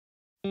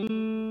Kona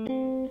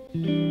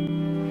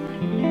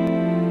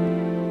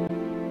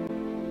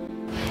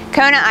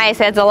Ice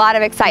adds a lot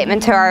of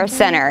excitement to our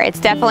center. It's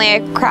definitely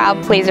a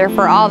crowd pleaser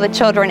for all the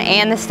children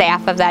and the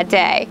staff of that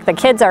day. The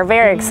kids are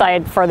very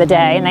excited for the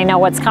day, and they know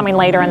what's coming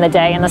later in the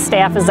day, and the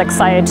staff is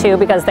excited too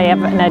because they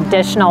have an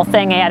additional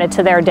thing added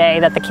to their day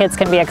that the kids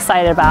can be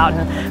excited about.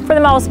 And for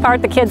the most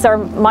part, the kids are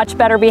much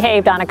better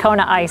behaved on a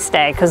Kona Ice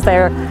day because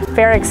they're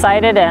very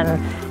excited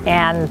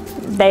and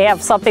they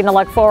have something to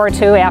look forward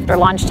to after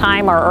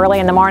lunchtime or early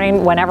in the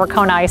morning whenever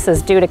Kona Ice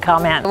is due to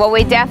come in. Well,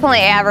 we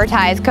definitely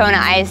advertise Kona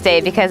Ice Day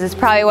because it's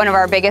probably one of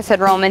our biggest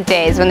enrollment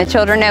days. When the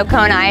children know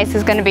Kona Ice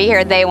is going to be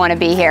here, they want to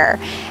be here.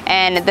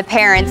 And the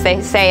parents,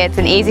 they say it's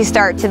an easy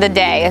start to the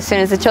day. As soon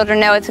as the children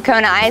know it's a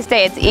Kona Ice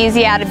Day, it's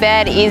easy out of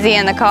bed, easy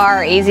in the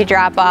car, easy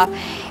drop off.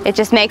 It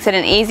just makes it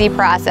an easy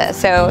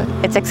process. So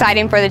it's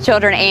exciting for the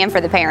children and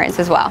for the parents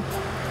as well.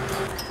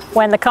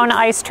 When the Kona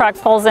Ice truck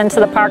pulls into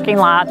the parking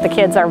lot, the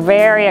kids are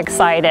very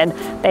excited.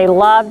 They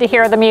love to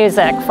hear the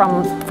music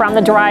from the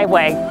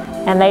driveway,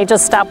 and they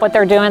just stop what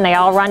they're doing. They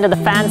all run to the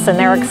fence and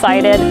they're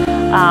excited.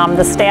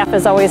 The staff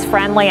is always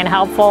friendly and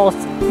helpful,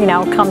 you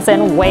know, comes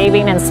in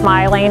waving and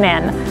smiling,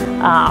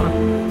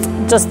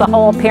 and just the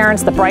whole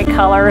appearance, the bright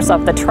colors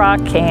of the truck,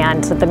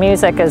 and the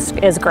music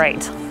is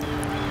great.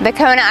 The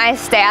Kona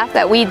Ice staff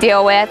that we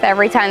deal with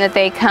every time that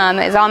they come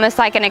is almost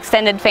like an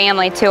extended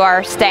family to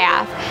our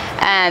staff.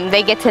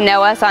 They get to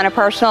know us on a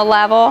personal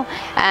level,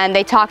 and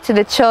they talk to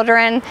the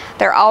children.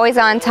 They're always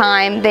on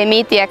time. They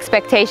meet the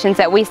expectations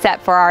that we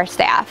set for our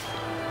staff.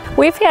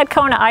 We've had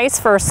Kona Ice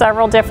for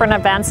several different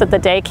events at the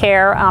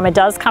daycare. It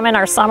does come in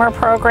our summer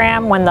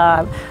program when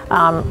the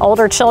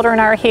older children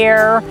are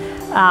here.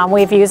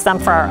 We've used them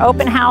for our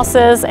open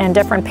houses and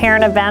different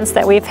parent events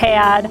that we've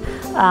had,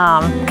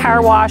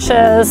 car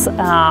washes,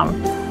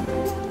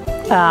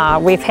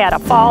 we've had a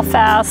fall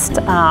fest,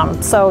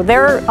 so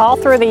they're all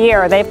through the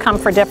year. They've come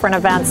for different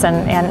events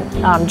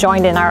and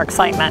joined in our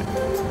excitement.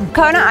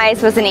 Kona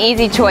Ice was an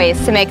easy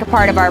choice to make a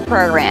part of our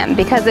program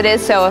because it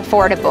is so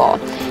affordable.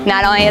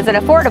 Not only is it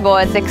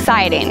affordable, it's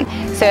exciting.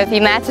 So if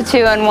you match the 2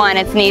 in 1,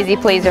 it's an easy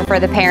pleaser for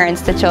the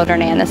parents, the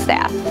children, and the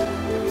staff.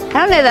 I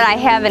don't know that I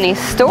have any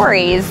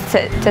stories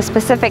to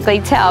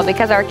specifically tell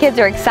because our kids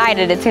are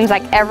excited. It seems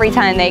like every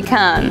time they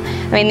come.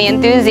 I mean, the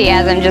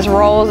enthusiasm just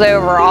rolls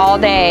over all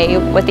day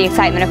with the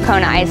excitement of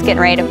Kona Ice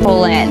getting ready to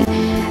pull in.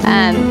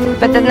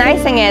 But the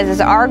nice thing is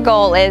our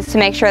goal is to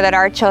make sure that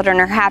our children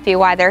are happy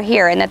while they're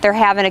here and that they're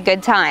having a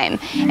good time.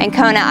 And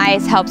Kona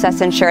Ice helps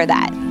us ensure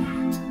that.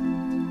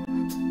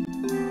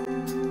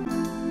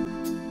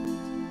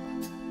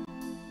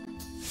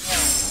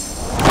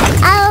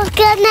 Oh,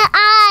 Kona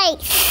Ice!